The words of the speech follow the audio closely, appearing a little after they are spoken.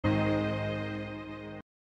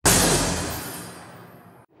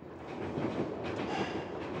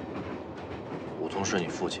桐是你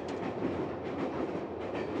父亲，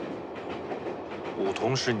武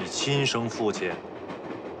桐是你亲生父亲。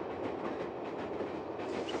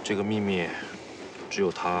这个秘密，只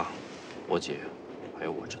有他、我姐，还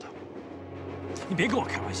有我知道。你别跟我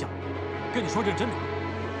开玩笑，跟你说认真的。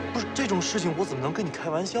不是这种事情，我怎么能跟你开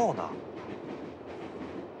玩笑呢？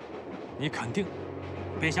你肯定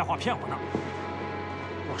编瞎话骗我呢？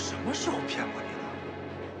我什么时候骗过你了？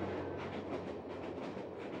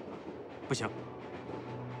不行，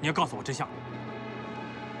你要告诉我真相。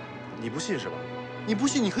你不信是吧？你不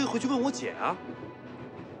信，你可以回去问我姐啊。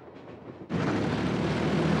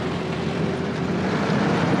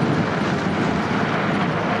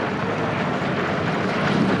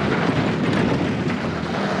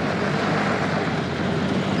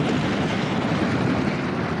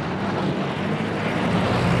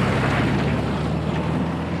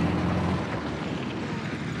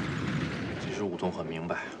其实武桐很明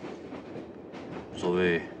白，所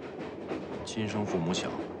谓亲生父母小，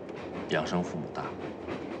养生父母大。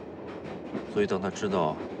所以当他知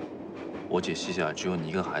道我姐膝下只有你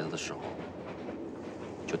一个孩子的时候，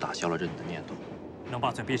就打消了认你的念头。能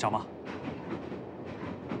把嘴闭上吗？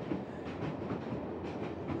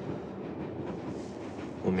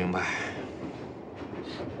我明白，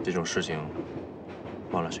这种事情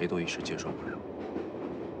换了谁都一时接受不了。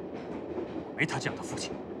没他这样的父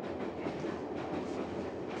亲。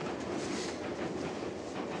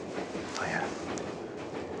唐嫣，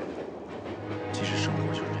其实生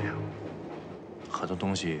活就是这样，很多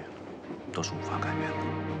东西都是无法改变的。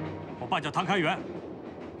我爸叫唐开元，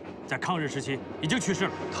在抗日时期已经去世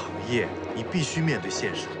了。唐烨，你必须面对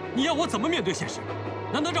现实。你要我怎么面对现实？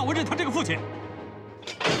难道让我认他这个父亲？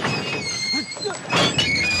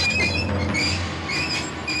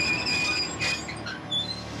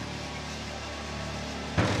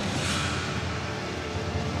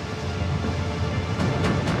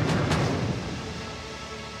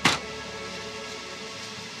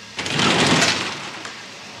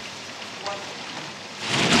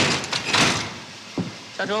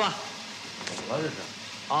下车吧。怎么了这是？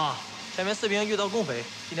啊，前面4兵遇到共匪，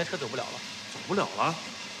今天车走不了了。走不了了？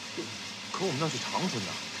可我们要去长春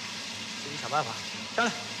呢。自己想办法。上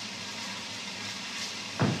来。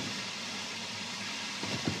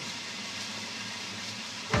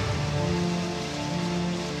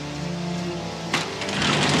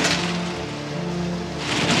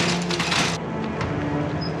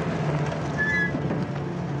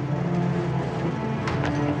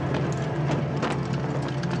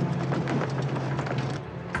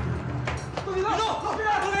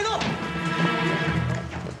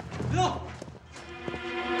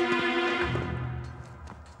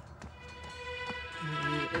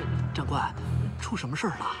长官，出什么事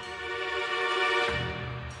儿了？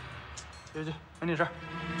去，没你事。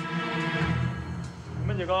你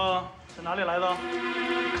们几个是哪里来的？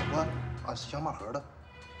长官，俺是小马河的。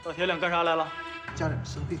到铁岭干啥来了？家人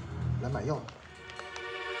生病，来买药的。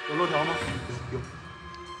有漏条吗？有。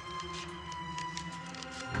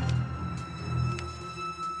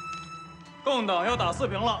共党要打4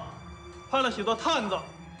平了，派了许多探子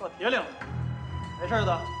到铁岭。没事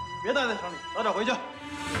的，别待在城里，早点回去。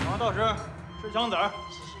然后到时吃枪子儿。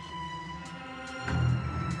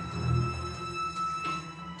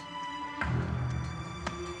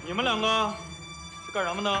你们2个是干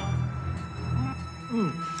什么的？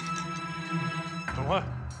长官，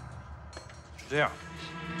是这样，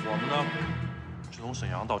我们呢是从沈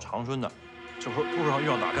阳到长春的，这会儿路上遇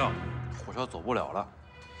到打仗，火车走不了了，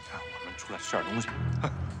看我们出来吃点东西。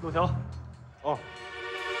路条。哦，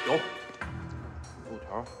有。路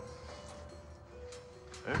条。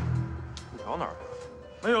哎，路条哪儿去了？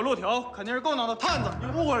没有路条，肯定是共党的探子。你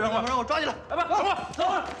误会人了，让我抓起来！哎，不，走！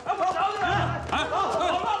哎，不，小子！哎，放开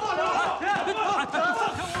我！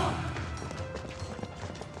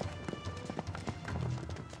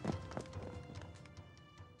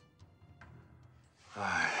哎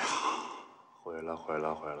呀，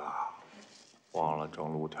回来，忘了整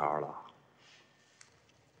路条了。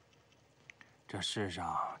这世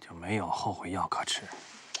上就没有后悔药可吃。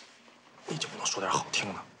你就不能说点好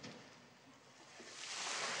听的？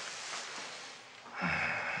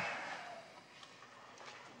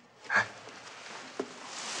哎，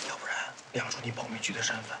要不然亮出你保密局的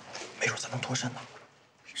身份，没准咱能脱身呢。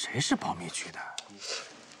谁是保密局的？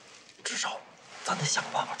至少咱得想个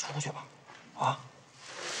办法出去吧？啊！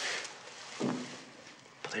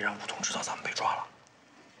不得让武桐知道咱们被抓了。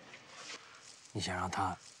你想让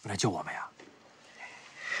他来救我们呀？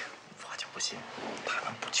我就不信他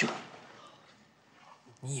能不救。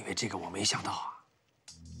你以为这个我没想到啊？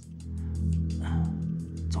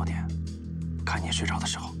昨天看你睡着的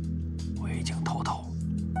时候，我我已经偷偷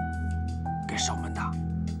给守门的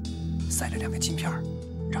塞了2个金片，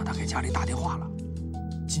让他给家里打电话了。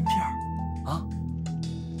金片啊，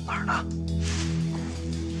哪儿呢？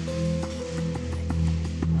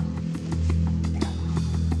你看，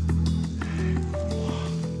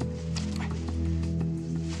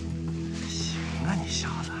行啊，你小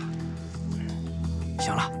子。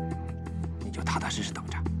行了，你就踏踏实实等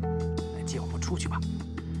着，来接我们出去吧。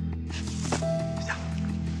行。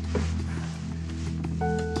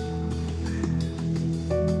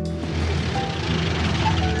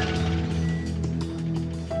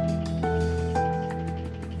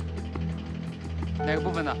哪个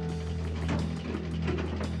部分的？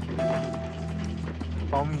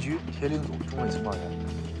保密局铁岭组中尉情报员，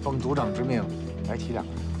奉组长之命来提2个人。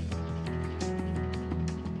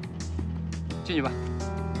进去吧，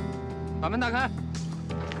把门打开。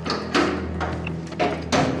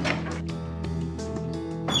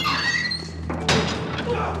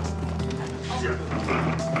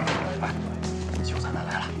秀才们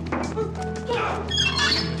来了。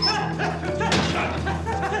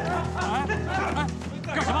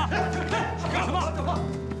干什么？干什么？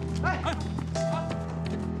哎！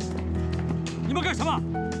你们干什么？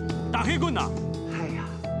打黑棍呢？哎呀，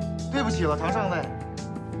对不起了，唐上尉，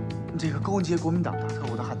你这个勾结国民党大特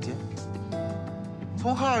务的汉奸，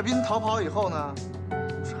从哈尔滨逃跑以后呢，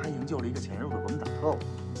不是还营救了一个潜入的国民党特务？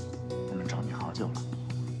我们找你好久了。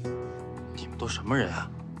你们都什么人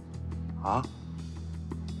啊？啊？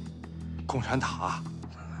共产党啊？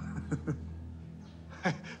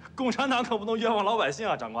共产党可不能冤枉老百姓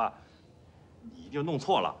啊，长官！你一定弄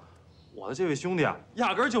错了，我的这位兄弟啊，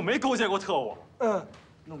压根儿就没勾结过特务。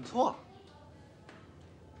弄错。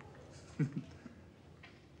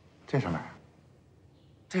这什么玩意儿？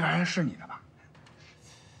这玩意儿是你的吧？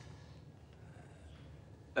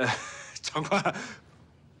长官，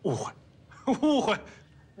误会，误会，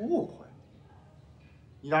误会。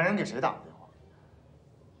你让人给谁打的电话？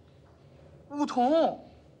梧桐。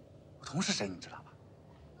梧桐是谁？你知道吧？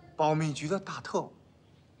保密局的大特务，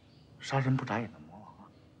杀人不眨眼的魔王啊！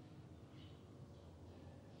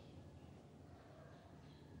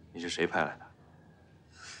你是谁派来的？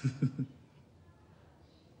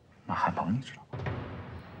马汉鹏，你知道吧？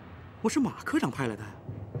我是马科长派来的。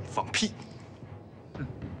放屁！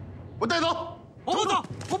我带走！我不走，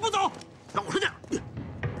我不走！老实点。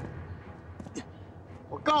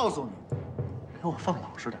我告诉你，给我放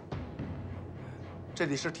老实点。这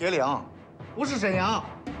里是铁岭，不是沈阳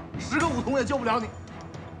，10个梧桐也救不了你。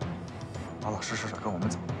老老实实的跟我们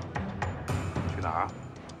走。去哪儿啊？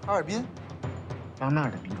哈尔滨，让那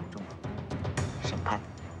儿的民主政府审判。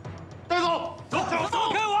带走！走！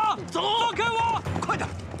放开我！走！放开我！快点！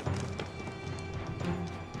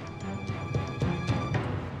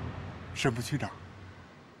沈部区长，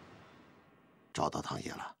找到唐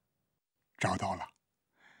爷了？找到了，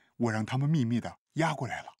我让他们秘密的押过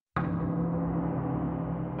来了。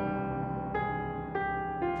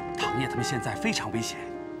唐爷他们现在非常危险。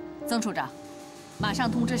曾处长，马上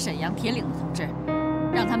通知沈阳铁岭的同志，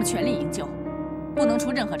让他们全力营救，不能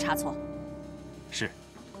出任何差错。是。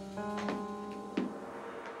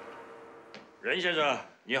任先生，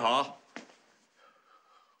你好。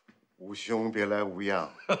吾兄别来无恙。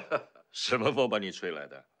什么风把你吹来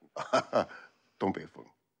的？东北风。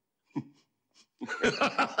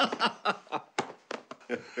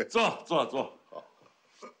坐。好。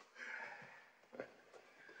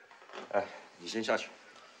哎，你先下去。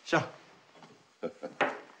下。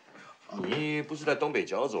你不是在东北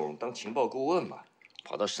剿总当情报顾问吗？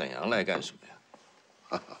跑到沈阳来干什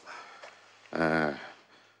么呀？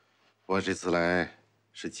我这次来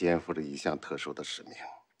是肩负着一项特殊的使命。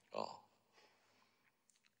哦，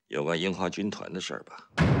有关樱花军团的事儿吧？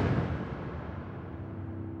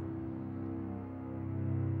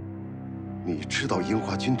你知道樱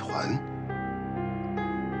花军团？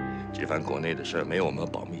这番国内的事儿，没有我们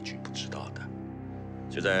保密局不知道的。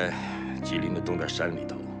就在吉林的东边山里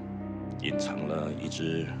头，隐藏了一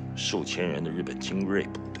支数千人的日本精锐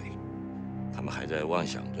部队，他们还在妄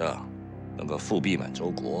想着能够复辟满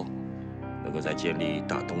洲国，能够再建立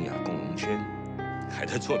大东亚共荣圈，还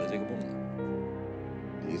在做着这个梦呢。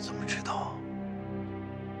你怎么知道？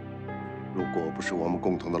如果不是我们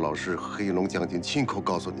共同的老师黑龙将军亲口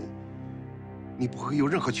告诉你，你不会有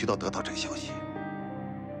任何渠道得到这个消息。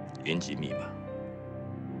云集密码。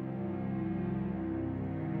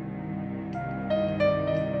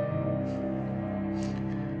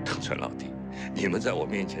藤川老弟，你们在我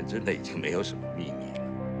面前真的已经没有什么秘密了。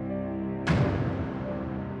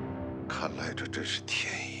看来这真是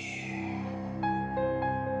天意。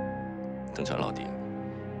藤川老弟，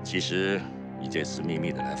其实你这次秘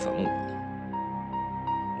密的来烦我，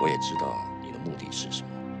我也知道你的目的是什么。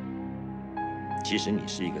其实你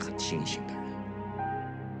是一个很清醒的人，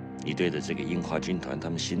你对着这个樱花军团他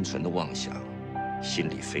们心存的妄想，心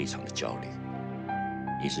里非常的焦虑。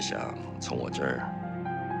你是想从我这儿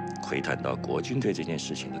窥探到国军对这件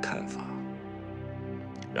事情的看法，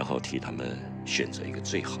然后替他们选择一个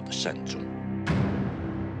最好的善终。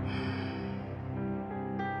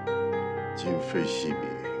今非昔比，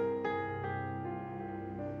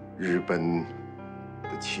日本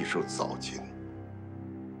的气数早尽。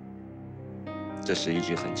这是一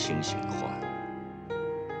句很清醒的话。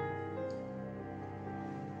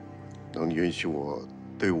能允许我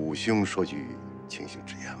对武兄说句清醒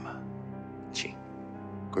之言吗？请。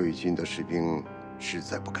贵军的士兵实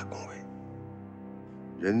在不敢恭维。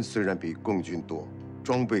人虽然比共军多，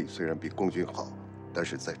装备虽然比共军好，但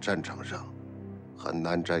是在战场上很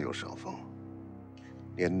难占有上风。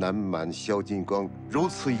连南满萧金光如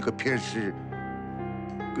此一个偏师，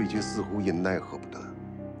贵军似乎也奈何不得。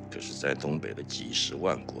可是，在东北的几十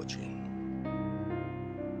万国军，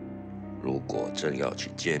如果真要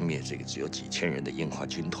去歼灭这个只有几千人的樱花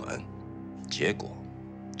军团，结果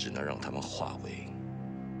只能让他们化为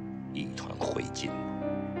一团灰烬。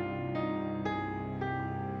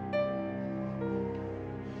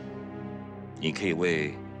你可以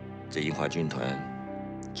为这樱花军团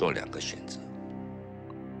做2个选择，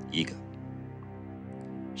一个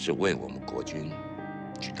是为我们国军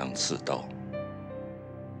去当刺刀，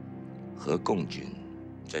和共军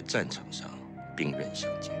在战场上兵刃相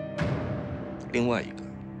见；另外一个，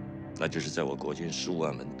那就是在我国军15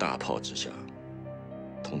万门大炮之下，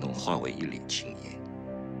统统化为一缕青烟。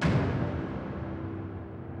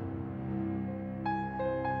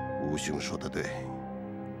吴兄说的对，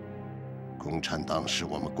共产党是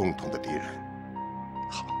我们共同的敌人。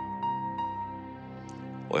好，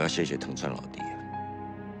我要谢谢藤川老弟，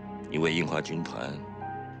你为樱花军团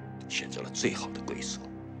选择了最好的归宿。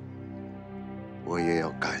我也要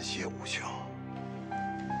感谢吴兄，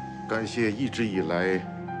感谢一直以来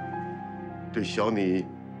对小你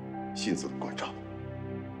心思的关照。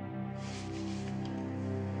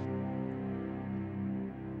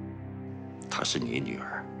她是你女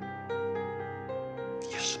儿，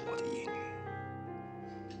也是我的义女。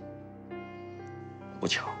不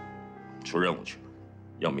巧，出任务去了，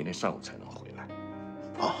要明天上午才能回来。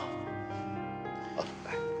好，好，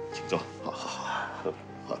来，请坐。好。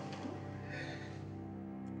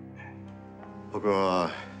不过，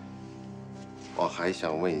我还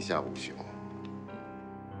想问一下吴兄，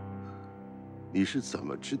你是怎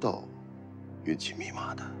么知道运气密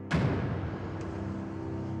码的？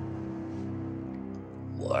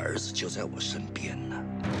我儿子就在我身边呢。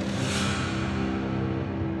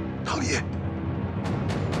唐爷。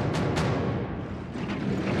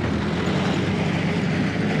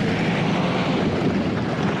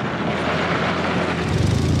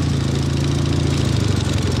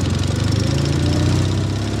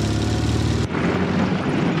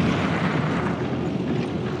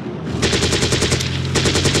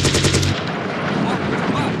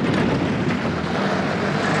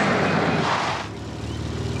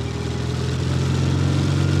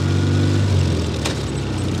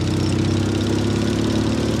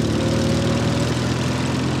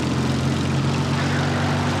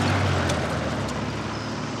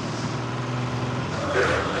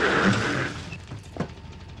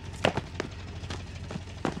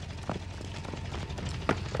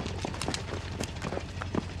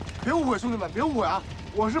别误会，兄弟们，别误会啊！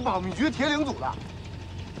我是保密局铁岭组的。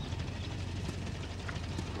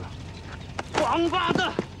王八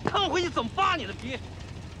蛋，看我回去怎么扒你的皮！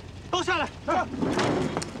都下来！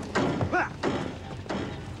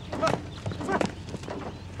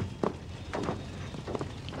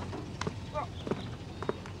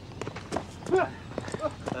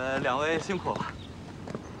两位辛苦了。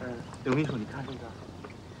刘秘书，你看这个。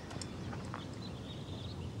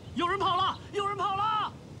有人跑了！有人跑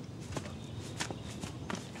了！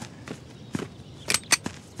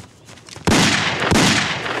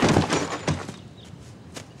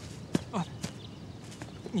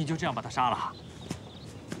你就这样把他杀了？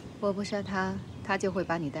我不杀他，他就会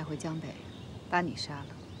把你带回江北，把你杀了。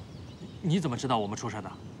你怎么知道我们出事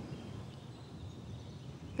的？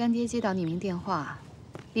干爹接到匿名电话，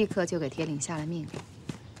立刻就给铁岭下了命令。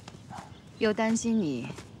又担心你，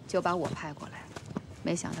就把我派过来。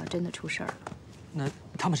没想到真的出事儿了。那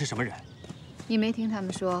他们是什么人？你没听他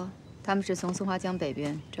们说，他们是从松花江北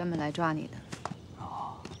边专门来抓你的。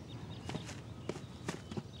哦，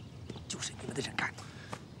就是你们的人干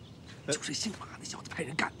的，就是姓马那小子派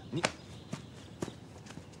人干的。你。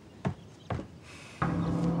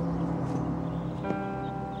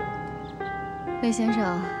 你魏先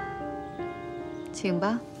生，请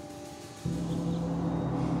吧。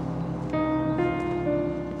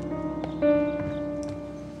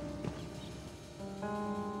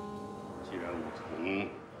既然武同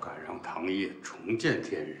敢让唐业重见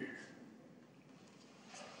天日，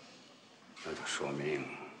那就说明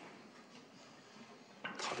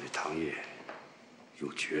他对唐业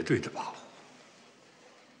有绝对的把握。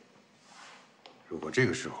如果这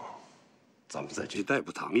个时候咱们再去逮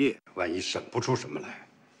捕唐业，万一审不出什么来，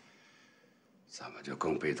咱们就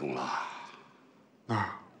更被动了。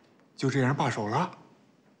那就这样罢手了？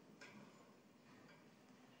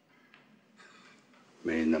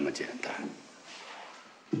没那么简单。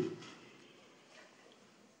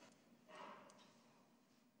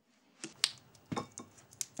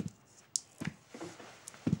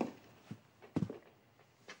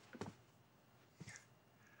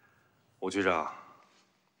吴局长，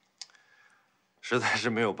实在是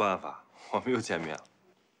没有办法，我们又见面了。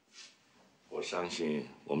我相信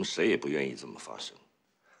我们谁也不愿意这么发生。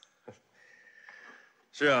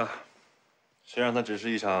是啊，谁让它只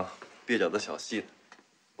是一场蹩脚的小戏呢？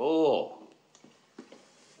哦，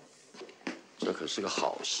这可是个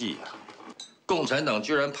好戏啊！共产党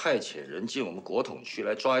居然派遣人进我们国统区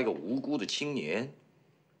来抓一个无辜的青年，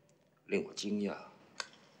令我惊讶。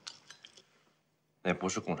那不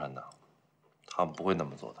是共产党，他们不会那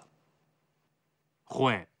么做的。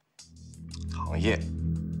会，唐业，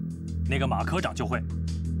那个马科长就会，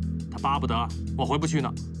他巴不得我回不去呢。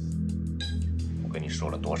我跟你说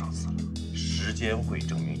了多少次了，时间会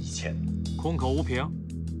证明一切的。空口无凭，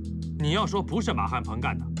你要说不是马汉鹏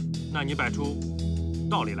干的，那你摆出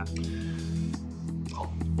道理来。好，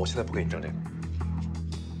我现在不跟你争这个。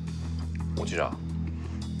吴局长，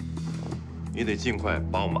你得尽快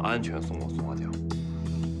把我们安全送过松花江。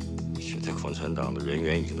现在共产党的人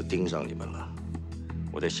员已经都盯上你们了，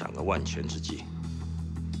我得想个万全之计。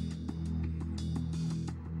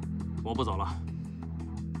我不走了，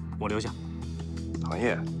我留下。唐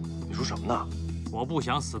业，你说什么呢？我不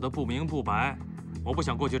想死得不明不白，我不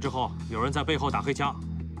想过去之后有人在背后打黑枪。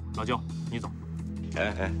老舅，你走。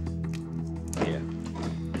哎，唐业，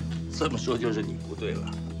这么说就是你不对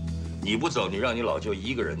了。你不走，你让你老舅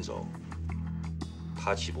一个人走，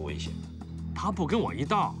他岂不危险？他不跟我一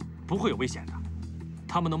道，不会有危险的。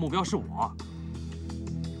他们的目标是我。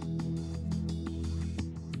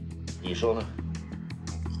你说呢？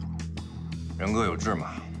人各有志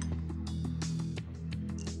嘛。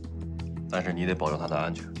但是你得保证他的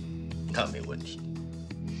安全。那没问题，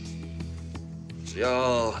只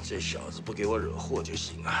要这小子不给我惹祸就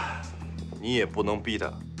行啊。你也不能逼他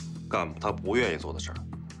干他不愿意做的事儿。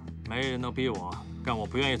没人能逼我干我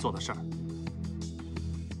不愿意做的事儿。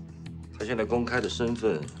他现在公开的身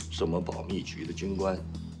份是我们保密局的军官，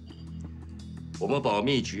我们保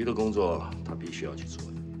密局的工作他必须要去做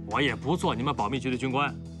的。我也不做你们保密局的军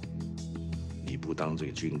官。你不当这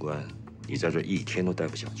个军官，你在这一天都待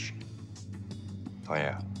不下去。唐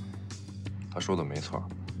爷，他说的没错，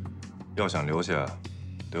要想留下，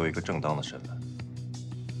得有一个正当的身份。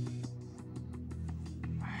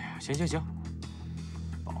哎呀，行，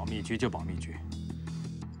保密局就保密局。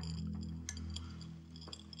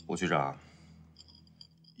吴局长，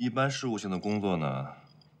一般事务性的工作呢，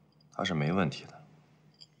他是没问题的。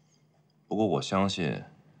不过我相信，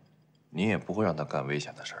你也不会让他干危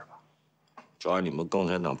险的事儿吧？抓你们共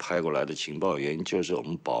产党派过来的情报员，就是我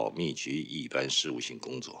们保密局一般事务性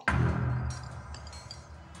工作。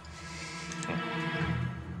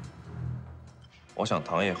我想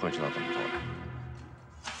唐爷会知道怎么做的。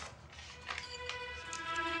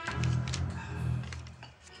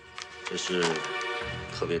这是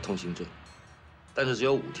特别通行证，但是只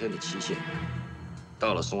有5天的期限。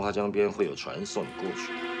到了松花江边会有船送你过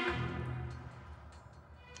去。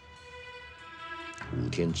5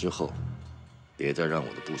天之后，别再让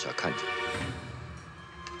我的部下看见你。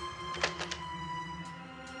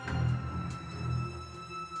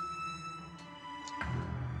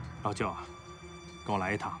老舅啊，跟我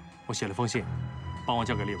来一趟，我写了封信，帮我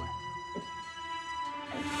交给立文。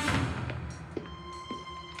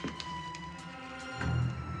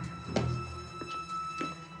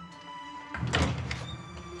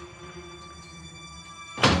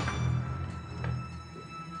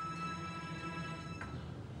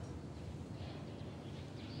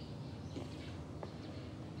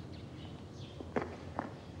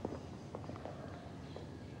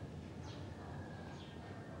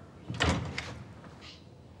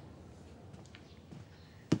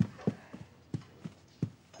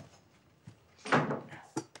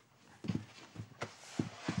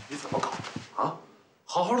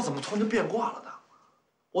好好的怎么突然就变卦了呢？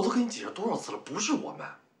我都跟你解释多少次了，不是我们。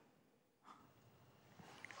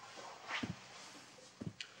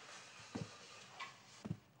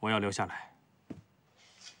我要留下来，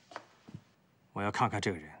我要看看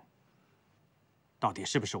这个人到底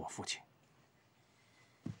是不是我父亲。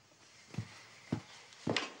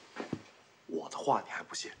我的话你还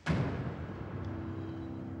不信？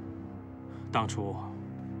当初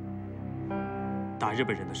打日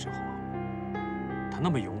本人的时候，他那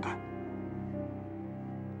么勇敢；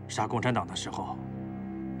杀共产党的时候，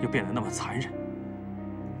又变得那么残忍。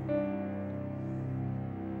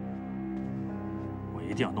我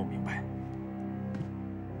一定要弄明白，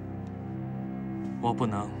我不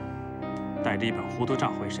能带着一本糊涂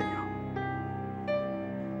账回沈阳，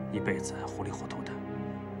一辈子糊里糊涂的。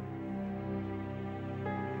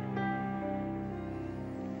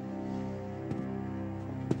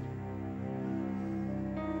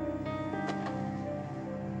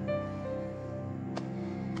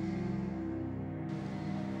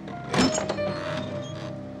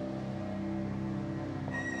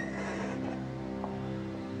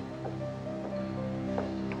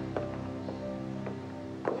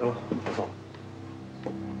行了，我走了。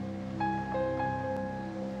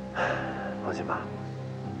放心吧，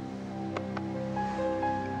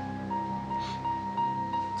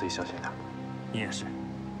自己小心点。你也是。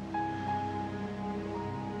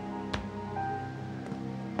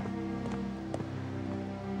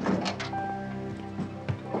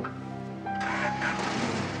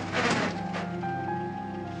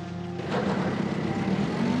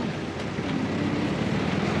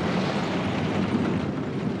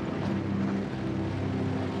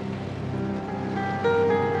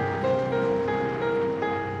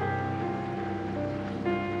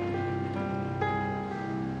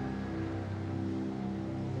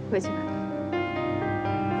回去吧。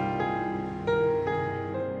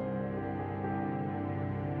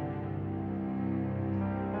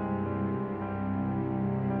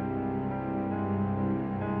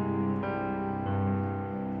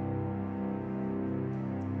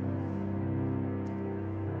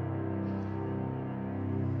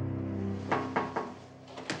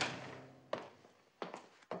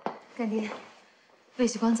干爹，魏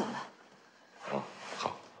旭光走了。哦，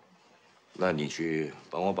好，那你去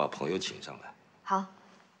帮我把朋友请上来。好。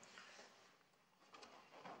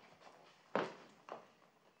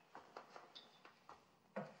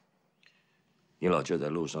你老舅在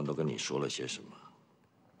路上都跟你说了些什么？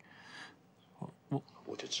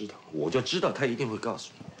我就知道他一定会告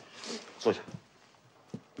诉你。坐下，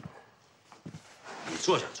你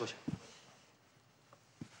坐下，坐下。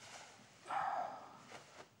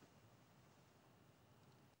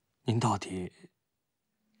您到底？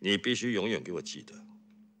你必须永远给我记得，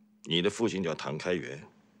你的父亲叫唐开元，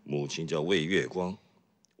母亲叫魏月光，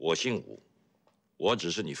我姓武，我只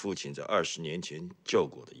是你父亲在20年前救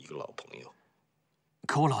过的一个老朋友。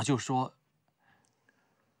可我老舅说，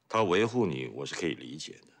他维护你，我是可以理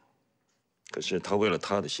解的。可是他为了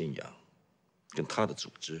他的信仰，跟他的组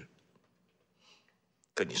织，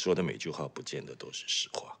跟你说的每句话，不见得都是实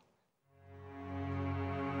话。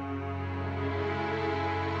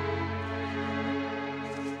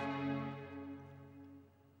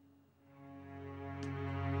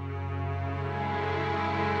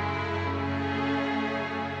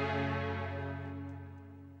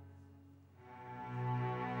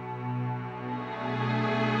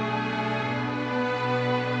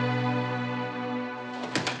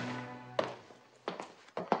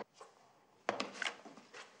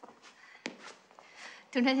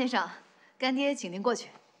中山先生，干爹请您过去。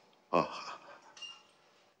啊，好。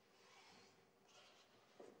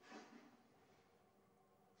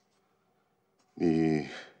你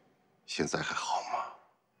现在还好吗？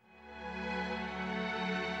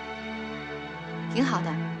挺好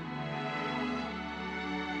的。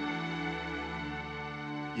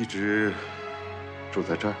一直住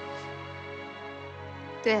在这儿？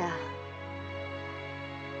对啊。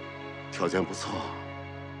条件不错，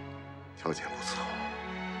条件不错。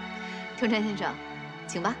中山先生，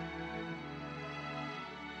请吧。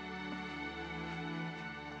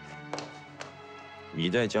你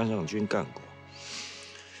在江上军干过，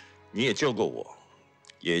你也救过我，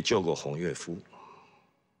也救过洪岳夫。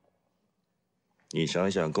你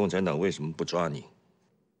想想，共产党为什么不抓你？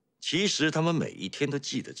其实他们每一天都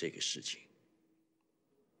记得这个事情。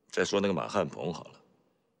再说那个马汉鹏好了，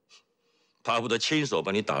巴不得亲手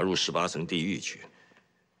把你打入18层地狱去。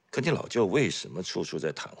可你老舅为什么处处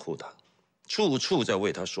在袒护他，处处在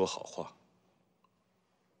为他说好话？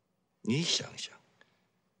你想想，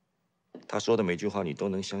他说的每句话你都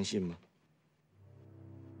能相信吗？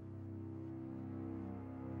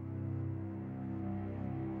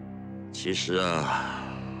其实啊，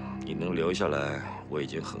你能留下来，我已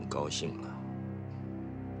经很高兴了。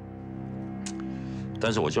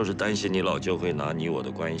但是我就是担心你老舅会拿你我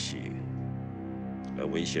的关系来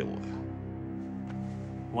威胁我。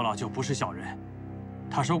我老舅不是小人，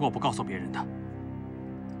他说过不告诉别人的，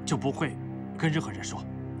就不会跟任何人说。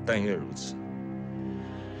但愿如此。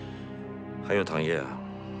还有唐烨啊，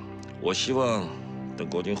我希望等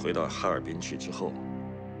国军回到哈尔滨去之后，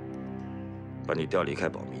把你调离开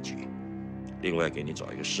保密局，另外给你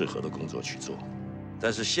找一个适合的工作去做。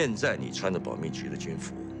但是现在你穿着保密局的军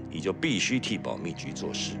服，你就必须替保密局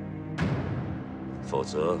做事，否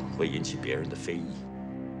则会引起别人的非议。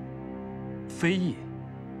非议？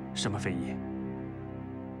什么非议？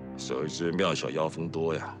所知庙小妖风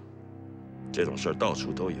多呀，这种事儿到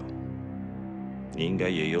处都有，你应该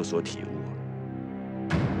也有所体悟。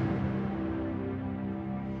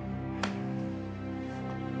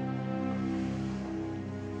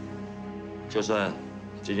就算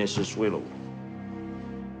这件事是为了我，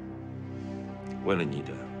为了你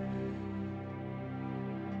的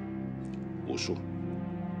武术，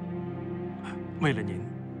为了您，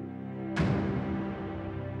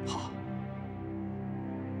好，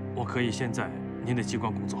我可以先在您的机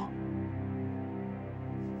关工作。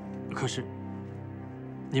可是，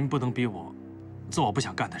您不能逼我做我不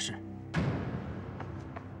想干的事。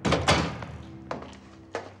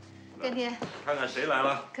干爹，看看谁来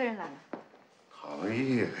了？客人来了。唐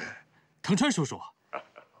烨，藤川叔叔，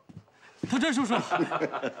藤川叔叔。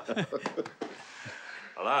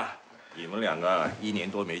好了，你们两个1年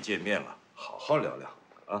多没见面了，好好聊聊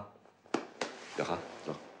啊。小航，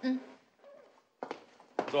走。嗯。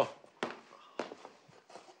坐。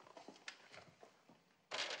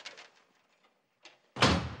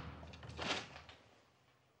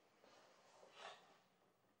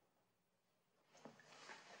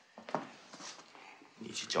你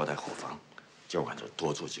去交代后房，今晚这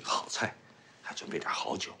多做几个好菜，还准备点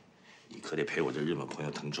好酒。你可得陪我这日本朋友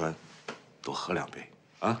藤川多喝2杯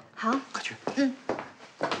啊！好，快去。嗯。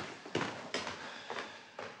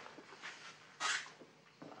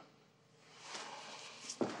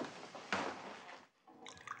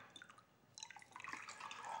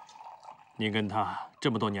您跟他这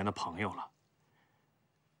么多年的朋友了，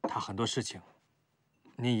他很多事情，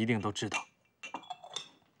您一定都知道。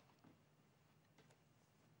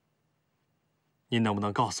您能不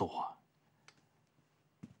能告诉我，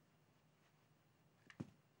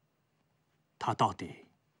他到底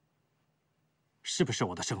是不是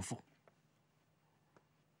我的生父？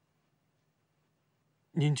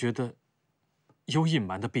您觉得有隐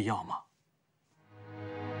瞒的必要吗？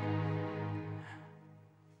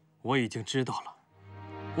我已经知道了，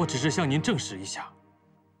我只是向您证实一下。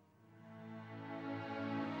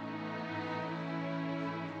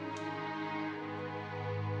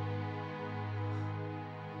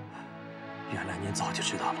原来您早就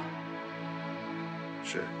知道了。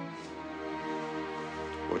是，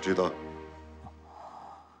我知道。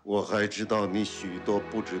我还知道你许多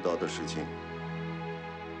不知道的事情。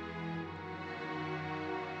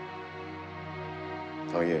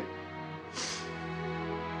唐烨，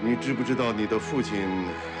你知不知道你的父亲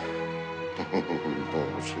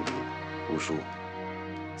不是吴叔，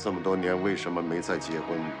这么多年为什么没再结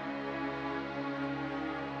婚？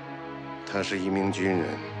他是一名军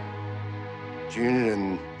人，军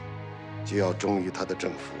人就要忠于他的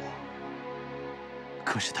政府。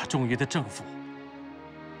可是他忠于的政府，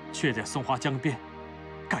却在松花江边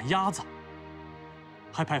赶鸭子，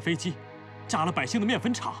还派飞机炸了百姓的面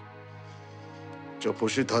粉厂。这不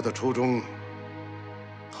是他的初衷。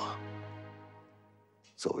他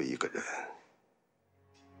作为一个人，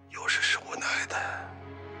有时是无奈的。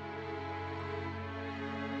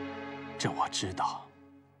这我知道。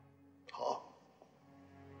好，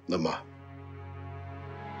那么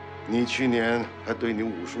你去年还对你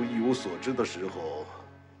武术一无所知的时候，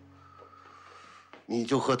你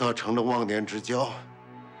就和他成了忘年之交。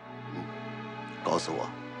告诉我，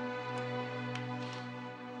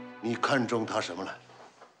你看中他什么了？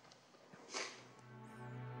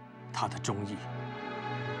他的忠义，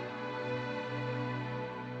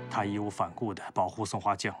他义无反顾地保护松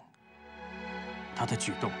花江，他的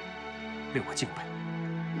举动令我敬佩。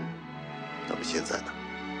那么现在呢？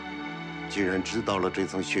既然知道了这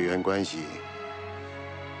层血缘关系，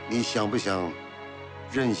你想不想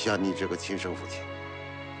认下你这个亲生父亲？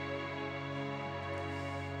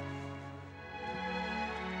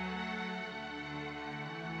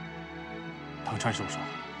藤川叔叔，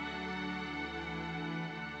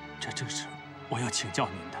这正是我要请教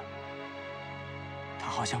您的。他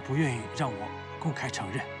好像不愿意让我公开承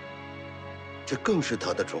认，这更是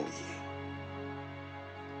他的忠义，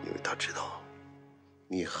因为他知道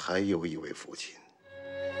你还有一位父亲，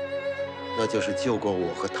那就是救过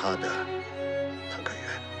我和他的唐开元。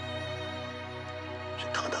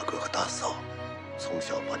和大嫂从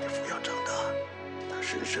小把你抚养长大，他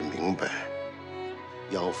深深明白，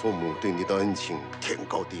养父母对你的恩情天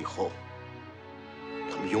高地厚，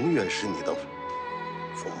他们永远是你的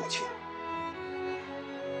父母亲。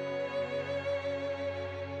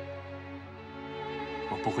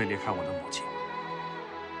我不会离开我的母亲，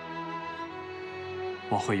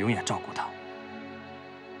我会永远照顾她。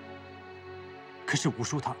可是吴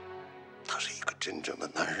叔他是一个真正的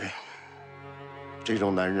男人，这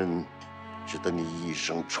种男人值得你一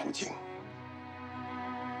生崇敬。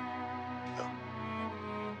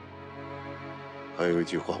还有一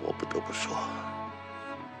句话我不得不说，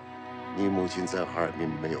你母亲在哈尔滨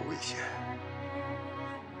没有危险，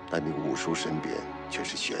但你五叔身边却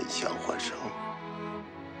是险象环生。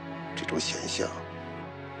这种险象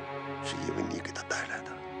是因为你给他带来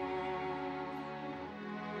的。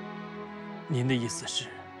您的意思是？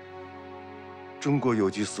中国有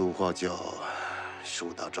句俗话叫“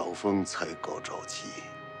树大招风，才高招气”。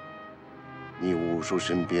你五叔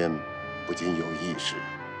身边不仅有义士，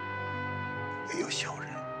也有小人。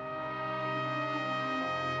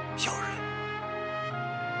小人。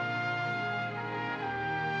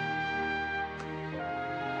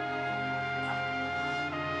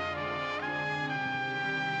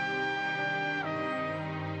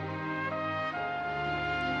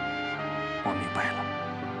我明白了。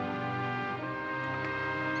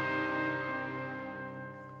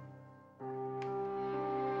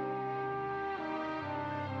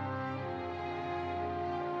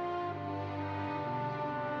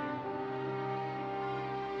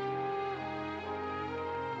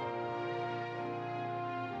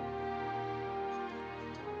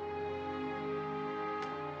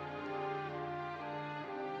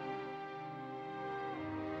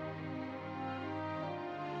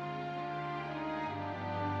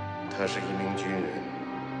他是一名军人，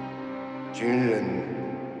军人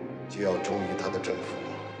就要忠于他的政府。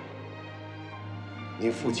你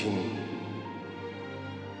父亲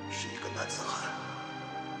是一个男子汉，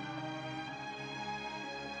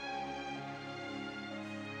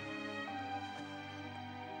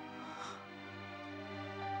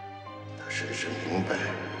他深深明白，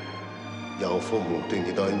养父母对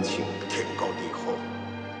你的恩情天高地厚，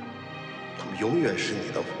他们永远是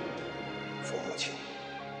你的父母亲。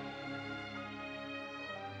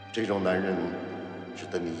这种男人值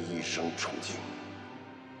得你一生崇敬。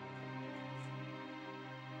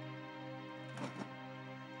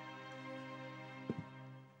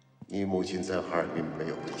你母亲在哈尔滨没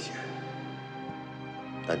有危险，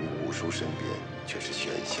但你五叔身边却是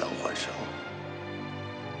险象环生。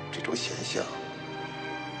这种险象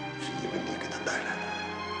是因为你给他带来的。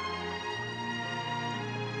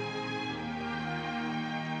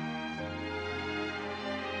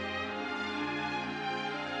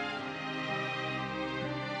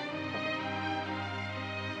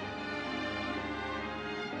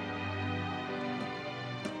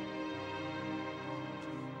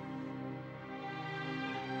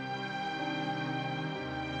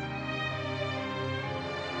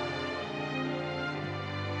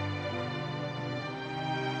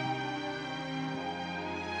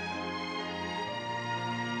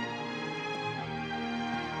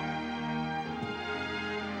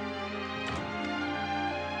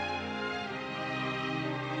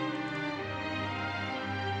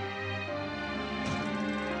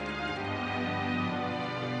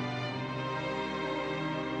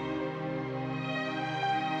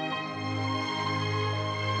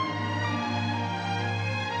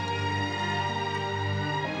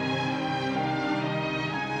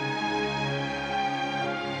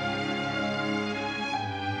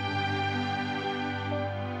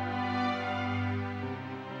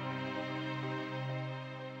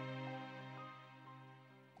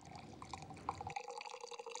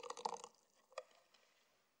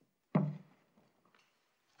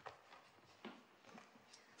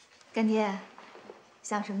干爹，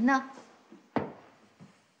想什么呢？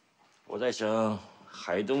我在想，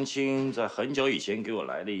海东青在很久以前给我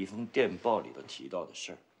来的一封电报里头提到的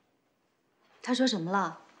事儿。他说什么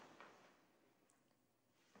了？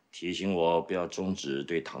提醒我不要终止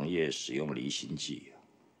对糖业使用离心剂。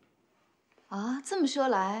啊，这么说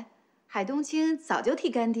来，海东青早就替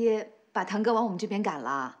干爹把堂哥往我们这边赶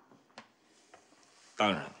了。当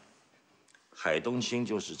然，海东青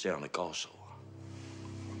就是这样的高手。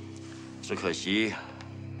只可惜，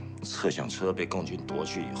测向车被共军夺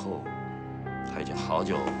去以后，他已经好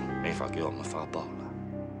久没法给我们发报了。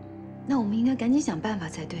那我们应该赶紧想办法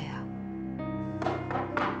才对啊！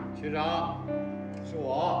学长，是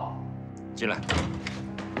我。进来。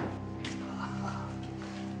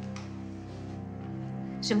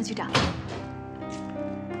什么局长？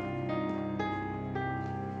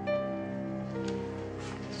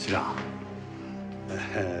师长，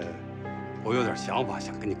我有点想法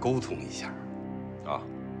想跟你沟通一下。啊。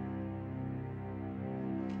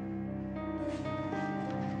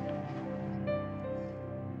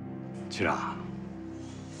局长，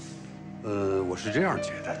我是这样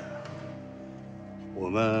觉得的，我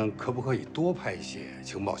们可不可以多派一些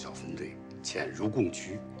情报小分队潜入共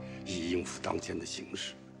区，以应付当前的形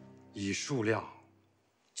势，以数量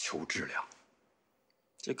求质量？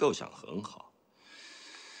这构想很好，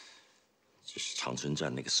只是长春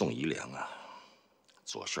站那个宋宜良啊，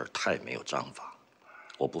做事太没有章法，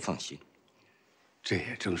我不放心。这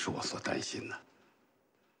也正是我所担心的，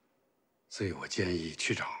所以我建议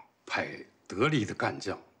区长派得力的干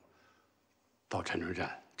将到长春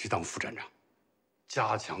站去当副站长，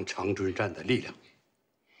加强长春站的力量。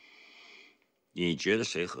你觉得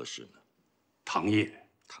谁合适呢？唐烨。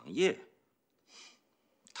唐烨，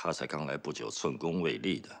他才刚来不久，寸功未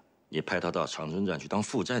立的，你派他到长春站去当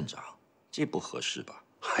副站长，这不合适吧？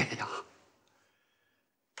哎呀，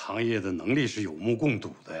唐烨的能力是有目共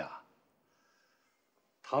睹的呀。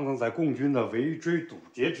他能在共军的围追堵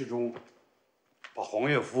截之中，把黄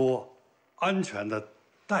岳夫安全的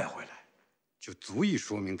带回来，就足以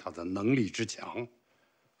说明他的能力之强。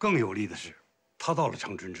更有利的是，他到了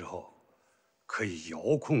长春之后，可以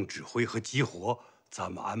遥控指挥和激活咱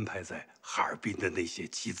们安排在哈尔滨的那些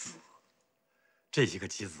棋子。这些个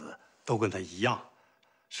棋子都跟他一样，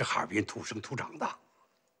是哈尔滨土生土长的，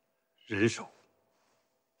人手、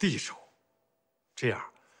地手，这样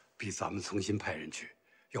比咱们重新派人去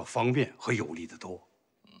要方便和有利得多。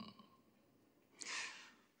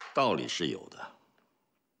道理是有的，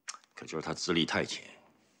可就是他资历太浅，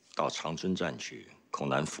到长春站去恐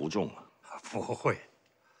难服众啊。不会，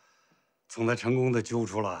从他成功的揪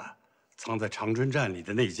出了藏在长春站里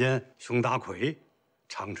的内奸熊达奎，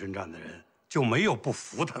长春站的人就没有不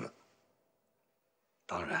服他的。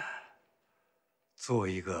当然，作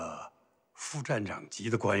为一个副站长级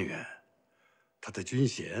的官员，他的军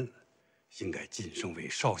衔应该晋升为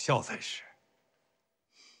少校才是。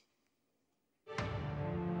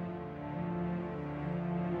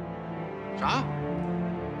啥？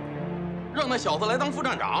让那小子来当副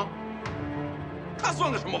站长？他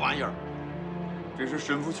算个什么玩意儿？这是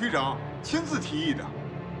沈副区长亲自提议的。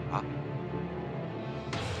啊？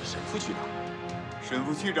沈副区长？沈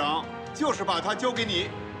副区长就是把他交给你，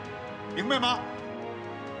明白吗？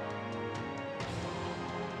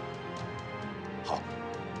好，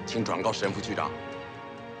请转告沈副区长，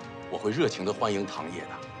我会热情地欢迎唐烨的。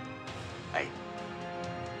哎，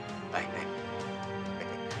哎哎。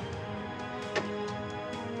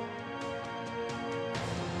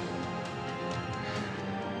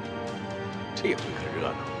这回可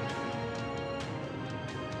热闹！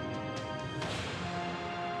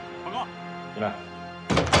报告，进来。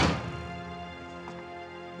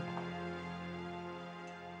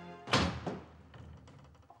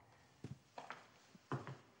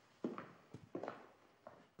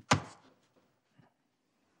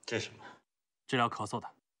这是什么？治疗咳嗽的。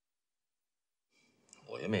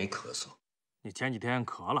我也没咳嗽。你前几天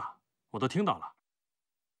咳了，我都听到了。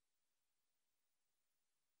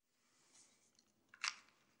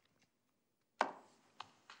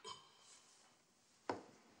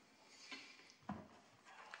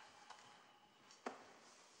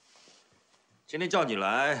今天叫你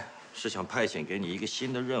来，是想派遣给你一个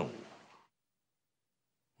新的任务。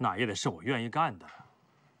那也得是我愿意干的。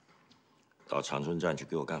到长春站去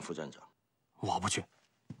给我干副站长。我不去。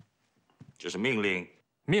这是命令。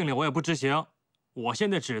命令我也不执行。我现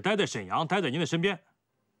在只待在沈阳，待在您的身边。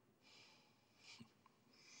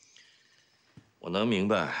我能明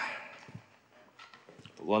白。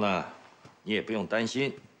不过呢，你也不用担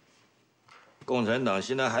心。共产党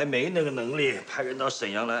现在还没那个能力派人到沈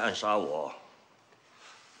阳来暗杀我。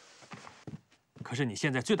可是你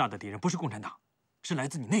现在最大的敌人不是共产党，是来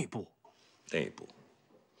自你内部。内部，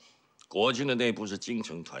国军的内部是精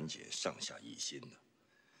诚团结、上下一心的。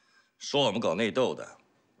说我们搞内斗的，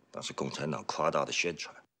那是共产党夸大的宣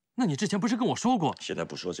传。那你之前不是跟我说过？现在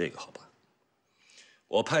不说这个好吧？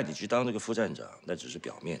我派你去当这个副站长，那只是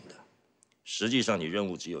表面的，实际上你任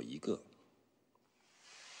务只有一个，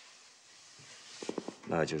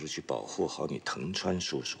那就是去保护好你藤川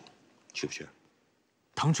叔叔，去不去？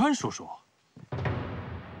藤川叔叔。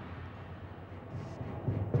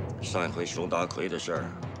上一回熊达奎的事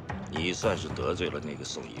儿，你算是得罪了那个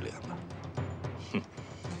宋宜良了。哼，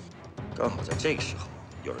刚好在这个时候，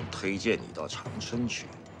有人推荐你到长春去，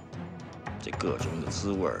这个中的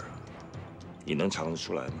滋味儿，你能尝得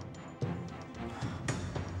出来吗？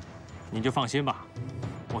你就放心吧，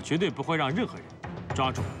我绝对不会让任何人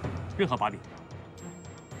抓住任何把柄。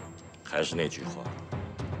还是那句话，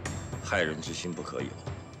害人之心不可有，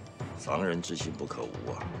防人之心不可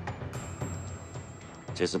无啊。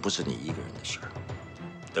这次不是你一个人的事儿。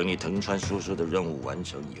等你藤川叔叔的任务完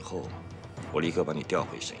成以后，我立刻把你调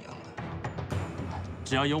回沈阳的。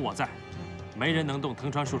只要有我在，没人能动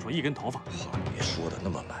藤川叔叔一根头发。话别说的那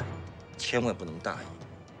么满，千万不能大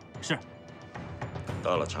意。是。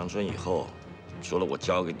到了长春以后，除了我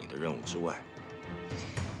交给你的任务之外，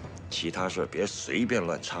其他事儿别随便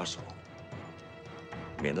乱插手，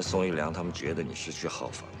免得宋一良他们觉得你是去耗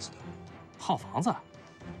房子的。耗房子？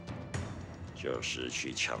就是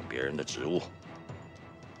去抢别人的职务。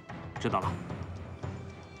知道了。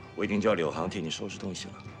我已经叫柳航替你收拾东西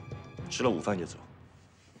了，吃了午饭就走。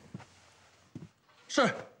是。